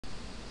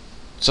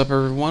What's up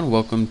everyone,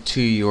 welcome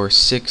to your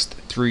 6th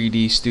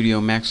 3D Studio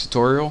Max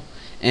tutorial,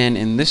 and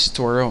in this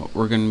tutorial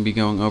we're going to be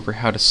going over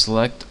how to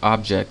select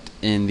object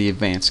in the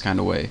advanced kind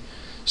of way.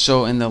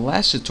 So in the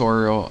last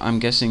tutorial, I'm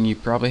guessing you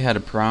probably had a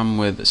problem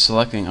with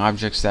selecting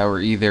objects that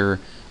were either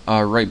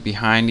right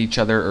behind each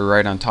other or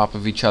right on top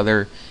of each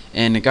other,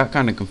 and it got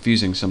kind of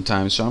confusing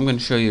sometimes. So I'm going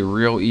to show you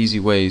real easy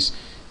ways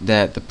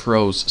that the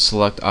pros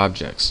select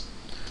objects.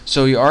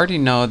 So you already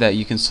know that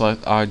you can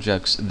select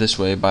objects this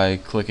way by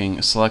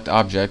clicking select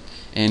object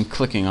and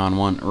clicking on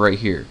one right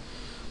here.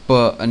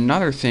 But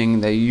another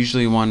thing that you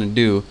usually want to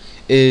do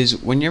is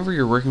whenever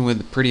you're working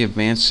with pretty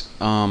advanced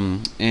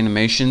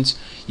animations,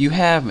 you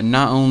have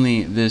not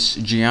only this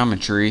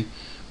geometry,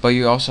 but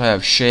you also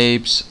have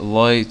shapes,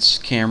 lights,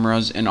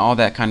 cameras, and all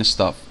that kind of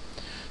stuff.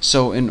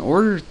 So in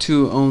order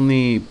to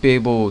only be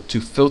able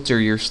to filter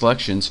your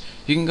selections,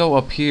 you can go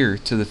up here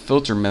to the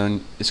filter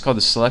menu. It's called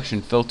the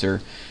selection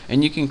filter,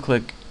 and you can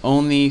click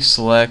only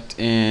select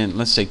in,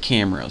 let's say,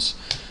 cameras.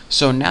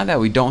 So now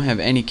that we don't have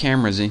any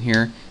cameras in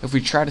here, if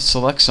we try to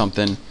select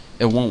something,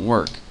 it won't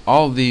work.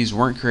 All of these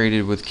weren't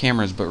created with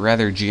cameras, but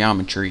rather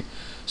geometry.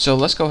 So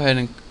let's go ahead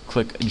and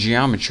click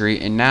geometry,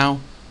 and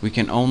now we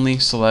can only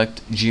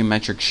select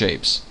geometric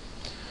shapes.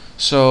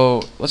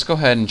 So let's go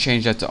ahead and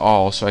change that to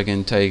all so I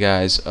can tell you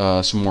guys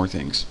some more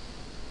things.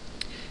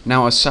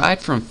 Now,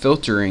 aside from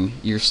filtering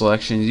your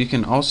selections, you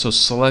can also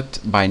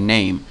select by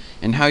name,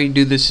 and how you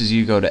do this is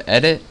you go to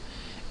edit,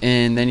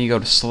 and then you go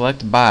to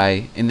select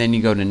by, and then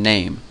you go to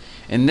name,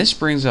 and this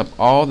brings up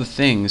all the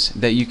things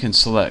that you can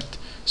select.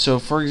 So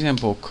for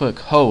example, click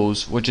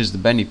hose, which is the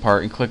bendy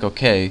part, and click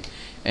OK,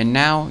 and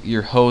now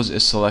your hose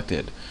is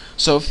selected.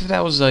 So if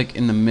that was like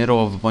in the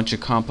middle of a bunch of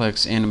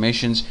complex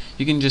animations,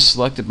 you can just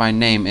select it by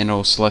name and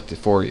it'll select it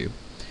for you.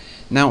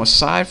 Now,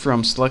 aside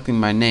from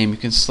selecting by name, you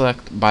can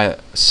select by a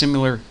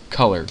similar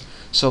color.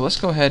 So let's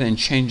go ahead and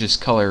change this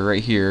color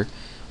right here.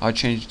 I'll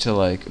change it to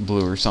like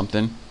blue or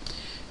something.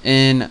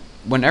 And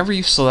whenever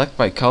you select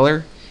by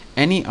color,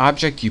 any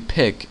object you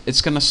pick,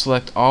 it's going to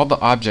select all the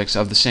objects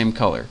of the same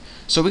color.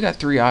 So we got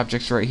 3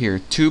 objects right here: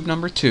 tube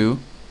number 2,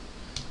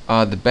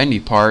 the bendy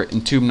part,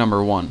 and tube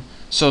number 1.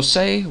 So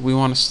say we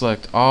want to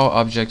select all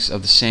objects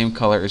of the same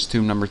color as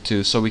tube number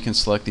 2, so we can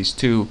select these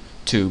 2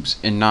 tubes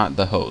and not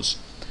the hose.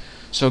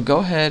 So go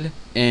ahead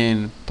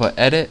and put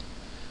edit,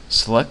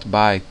 select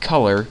by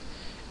color,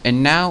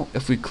 and now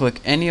if we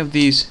click any of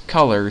these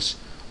colors,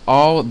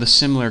 all the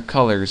similar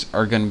colors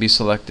are going to be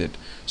selected.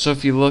 So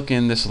if you look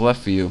in this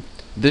left view,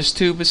 this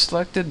tube is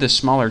selected, this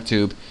smaller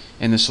tube,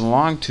 and this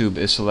long tube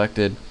is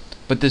selected,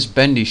 but this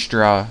bendy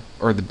straw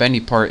or the bendy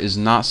part is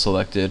not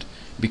selected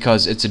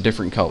because it's a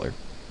different color.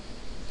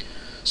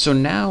 So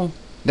now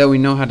that we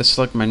know how to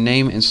select by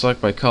name and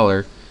select by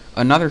color,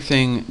 another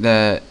thing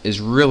that is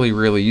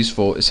really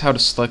useful is how to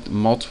select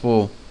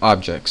multiple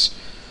objects.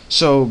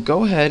 So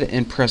go ahead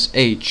and press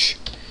H,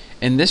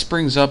 and this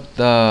brings up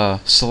the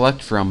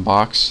select from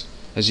box,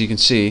 as you can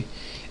see.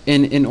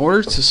 And in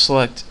order to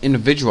select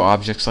individual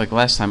objects like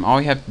last time,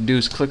 all you have to do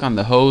is click on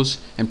the hose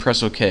and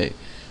press OK.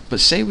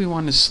 But say we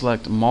want to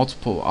select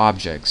multiple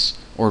objects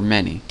or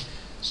many.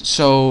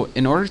 So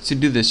in order to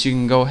do this, you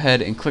can go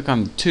ahead and click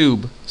on the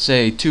tube,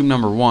 say tube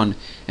number 1,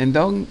 and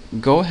then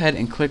go ahead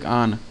and click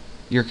on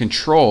your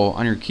control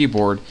on your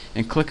keyboard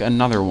and click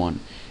another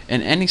one,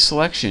 and any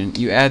selection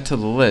you add to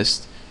the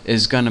list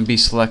is going to be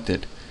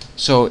selected.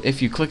 So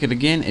if you click it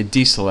again, it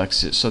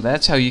deselects it. So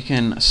that's how you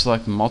can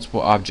select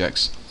multiple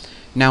objects.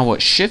 Now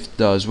what shift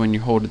does when you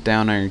hold it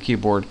down on your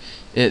keyboard,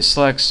 it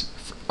selects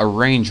a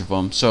range of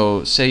them.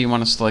 So say you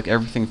want to select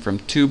everything from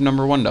tube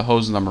number 1 to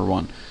hose number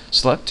 1.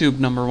 Select tube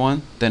number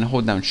 1, then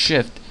hold down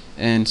shift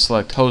and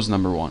select hose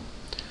number 1.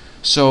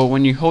 So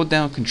when you hold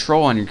down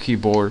control on your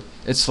keyboard,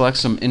 it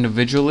selects them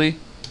individually,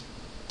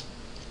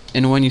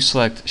 and when you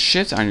select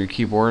shift on your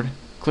keyboard,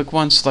 click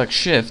one, select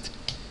shift,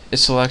 it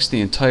selects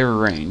the entire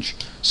range.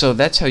 So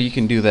that's how you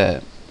can do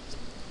that.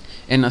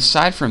 And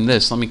aside from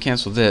this, let me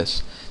cancel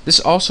this. This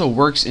also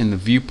works in the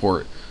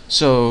viewport.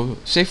 So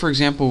say for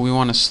example we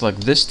want to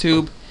select this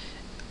tube,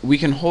 we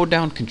can hold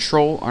down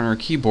control on our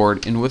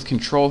keyboard, and with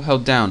control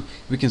held down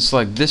we can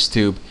select this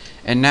tube,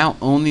 and now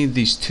only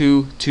these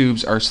 2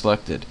 tubes are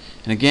selected.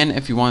 And again,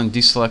 if you want to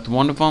deselect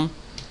one of them,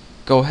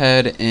 go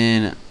ahead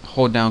and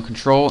hold down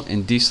control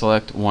and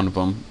deselect one of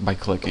them by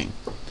clicking.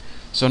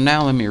 So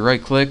now let me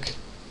right click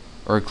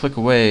or click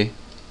away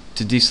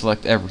to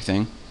deselect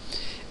everything.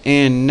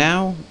 And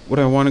now what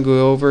I want to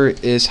go over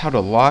is how to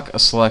lock a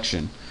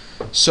selection.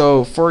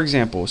 So for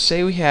example,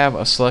 say we have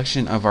a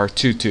selection of our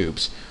 2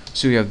 tubes.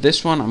 So we have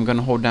this one, I'm going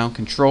to hold down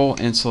control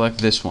and select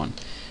this one.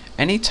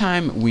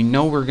 Anytime we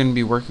know we're going to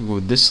be working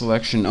with this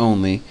selection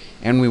only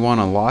and we want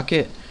to lock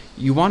it,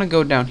 you want to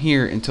go down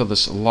here until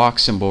this lock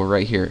symbol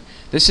right here.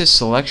 This is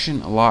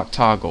selection lock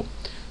toggle.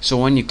 So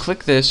when you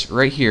click this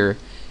right here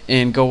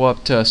and go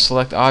up to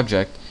select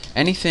object,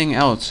 anything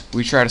else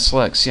we try to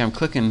select, see I'm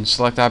clicking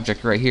select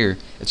object right here,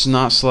 it's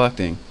not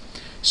selecting.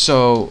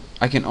 So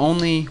I can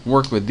only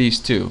work with these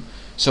 2.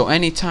 So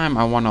anytime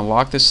I want to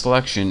lock this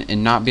selection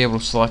and not be able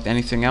to select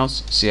anything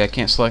else, see I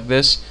can't select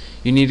this,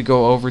 you need to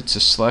go over to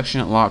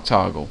selection lock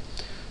toggle.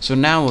 So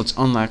now let's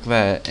unlock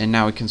that, and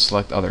now we can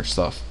select other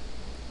stuff.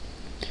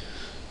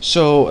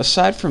 So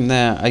aside from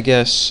that, I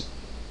guess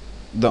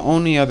the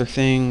only other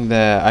thing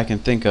that I can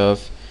think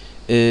of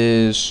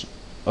is,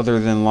 other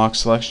than lock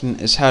selection,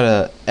 is how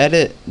to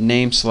edit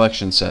name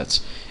selection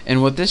sets.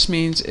 And what this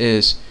means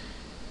is,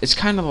 it's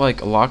kind of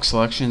like lock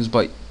selections,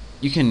 but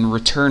you can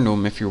return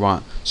them if you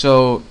want.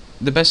 So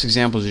the best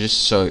example is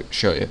just to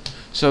show you.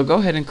 So go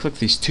ahead and click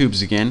these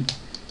tubes again,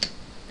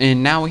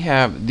 and now we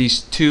have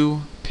these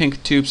two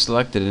pink tubes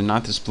selected and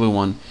not this blue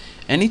one.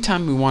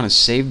 Anytime we want to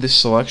save this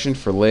selection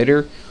for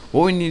later,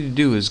 what we need to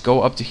do is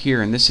go up to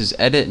here, and this is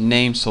edit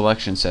name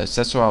selection sets.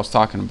 That's what I was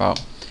talking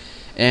about.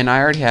 And I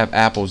already have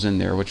apples in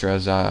there, which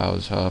as I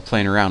was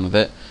playing around with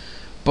it.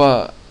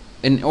 But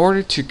in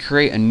order to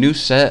create a new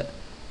set,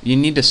 you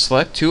need to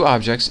select two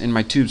objects, and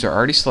my tubes are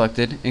already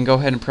selected, and go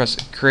ahead and press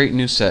create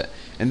new set,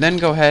 and then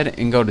go ahead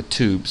and go to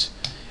tubes.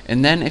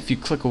 And then if you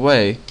click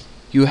away,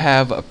 you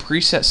have a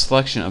preset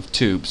selection of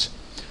tubes.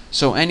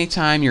 So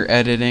anytime you're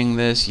editing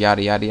this,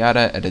 yada yada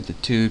yada, edit the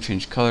tube,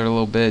 change color a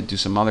little bit, do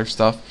some other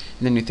stuff,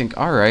 and then you think,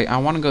 alright, I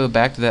want to go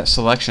back to that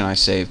selection I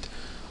saved.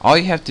 All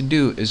you have to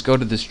do is go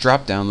to this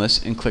drop down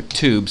list and click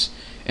tubes,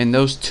 and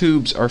those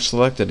tubes are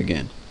selected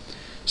again.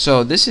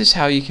 So this is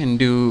how you can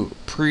do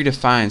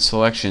predefined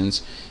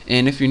selections,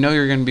 and if you know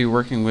you're going to be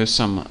working with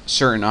some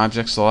certain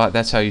objects a lot,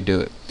 that's how you do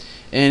it.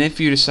 And if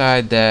you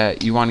decide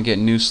that you want to get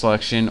new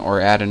selection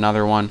or add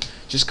another one,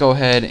 just go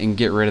ahead and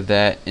get rid of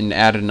that and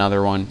add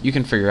another one. You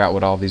can figure out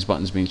what all these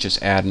buttons mean.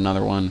 Just add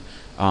another one,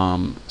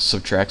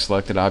 subtract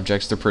selected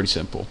objects. They're pretty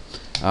simple.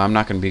 I'm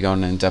not going to be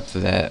going in depth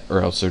of that,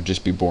 or else it'll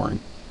just be boring.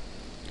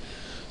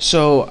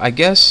 So I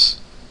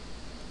guess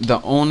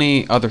the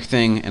only other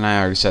thing, and I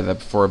already said that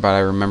before, but I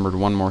remembered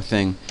one more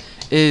thing,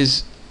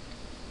 is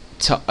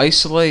to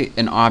isolate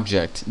an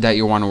object that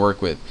you want to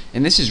work with.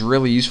 And this is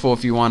really useful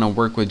if you want to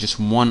work with just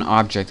one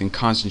object and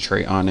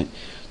concentrate on it.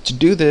 To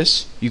do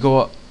this, you go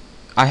up,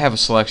 I have a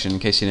selection in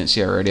case you didn't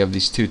see already of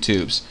these two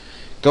tubes.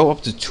 Go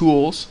up to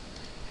tools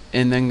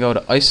and then go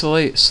to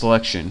isolate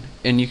selection,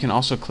 and you can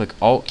also click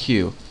Alt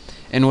Q.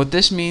 And what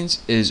this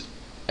means is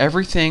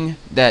everything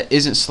that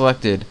isn't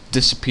selected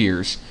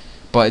disappears,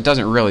 but it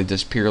doesn't really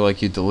disappear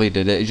like you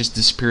deleted it, it just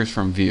disappears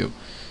from view.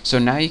 So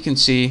now you can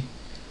see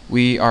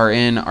we are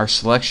in our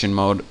selection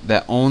mode,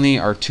 that only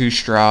our two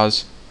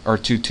straws or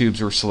two tubes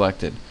were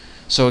selected.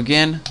 So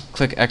again,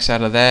 click X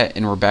out of that,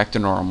 and we're back to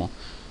normal.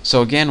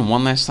 So again,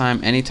 one last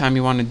time, anytime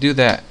you want to do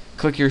that,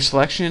 click your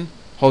selection,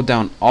 hold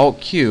down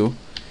Alt Q,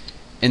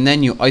 and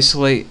then you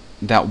isolate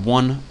that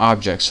one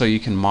object so you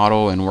can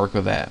model and work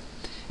with that.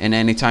 And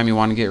anytime you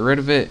want to get rid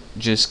of it,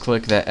 just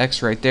click that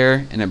X right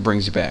there, and it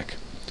brings you back.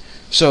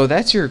 So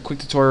that's your quick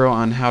tutorial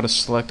on how to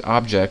select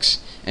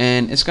objects,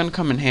 and it's going to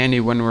come in handy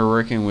when we're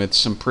working with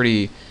some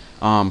pretty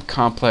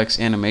complex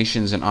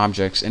animations and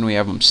objects, and we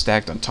have them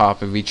stacked on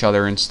top of each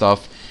other and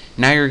stuff.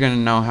 Now you're going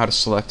to know how to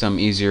select them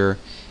easier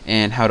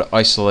and how to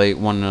isolate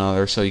one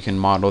another so you can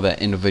model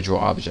that individual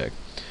object.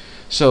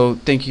 So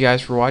thank you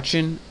guys for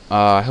watching.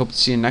 I hope to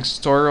see you in the next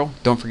tutorial.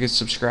 Don't forget to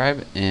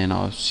subscribe, and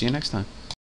I'll see you next time.